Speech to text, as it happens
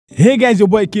Hey guys, your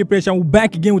boy K-Fresh, and we're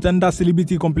back again with another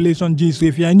celebrity compilation G. So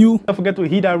if you are new, don't forget to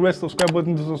hit that red subscribe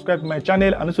button to subscribe to my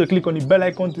channel, and also click on the bell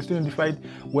icon to stay notified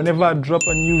whenever I drop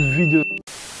a new video.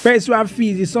 First we have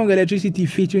Fizz, the song Electricity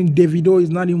featuring Davido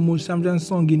is not the most Samsung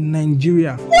song in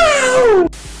Nigeria. Wow!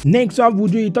 Next we have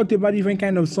Buju. He talked about different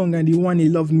kind of song and the one he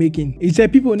loved making. He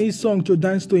said people need songs to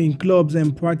dance to in clubs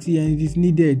and party, and it is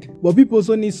needed. But people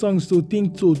also need songs to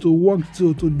think to work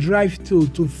to drive to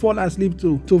fall asleep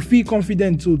to feel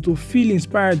confident to feel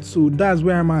inspired to. That's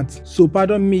where I'm at. So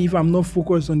pardon me if I'm not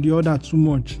focused on the other too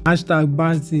much. Hashtag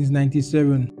banned since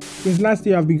 97. Since last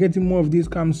year I've been getting more of this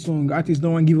calm song. Artists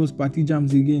don't want to give us party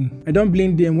jams again. I don't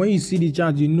blame them. When you see the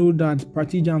chart, you know that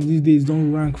party jams these days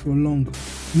don't rank for long.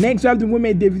 Next we have the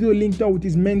moment Davido linked up with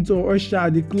his mentor Usher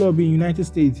at the club in United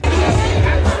States. Do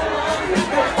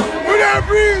that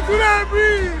breathe!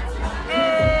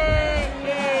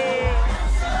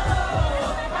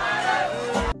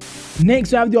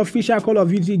 Next we have the official Call of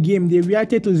Duty game. They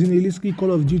reacted to Zinoleesky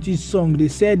Call of Duty song. They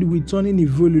said we're turning the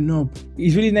volume up.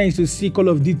 It's really nice to see Call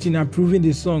of Duty approving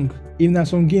the song. Even at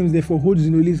some games they hold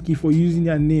Zinoleesky for using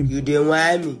their name. You didn't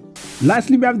want me.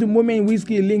 Lastly, we have the moment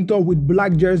Wizkid linked up with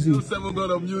Black Jersey. Seven God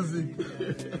of music.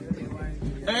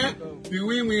 The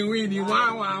win, the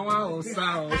wow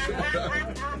sound.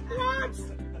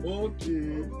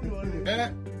 Okay.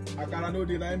 I can't know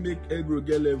that I make egg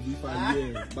get level if I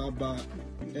hear Baba.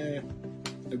 I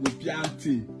go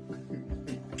pianti.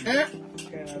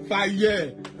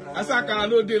 Fire. I can't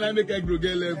know that I make egg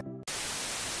get level.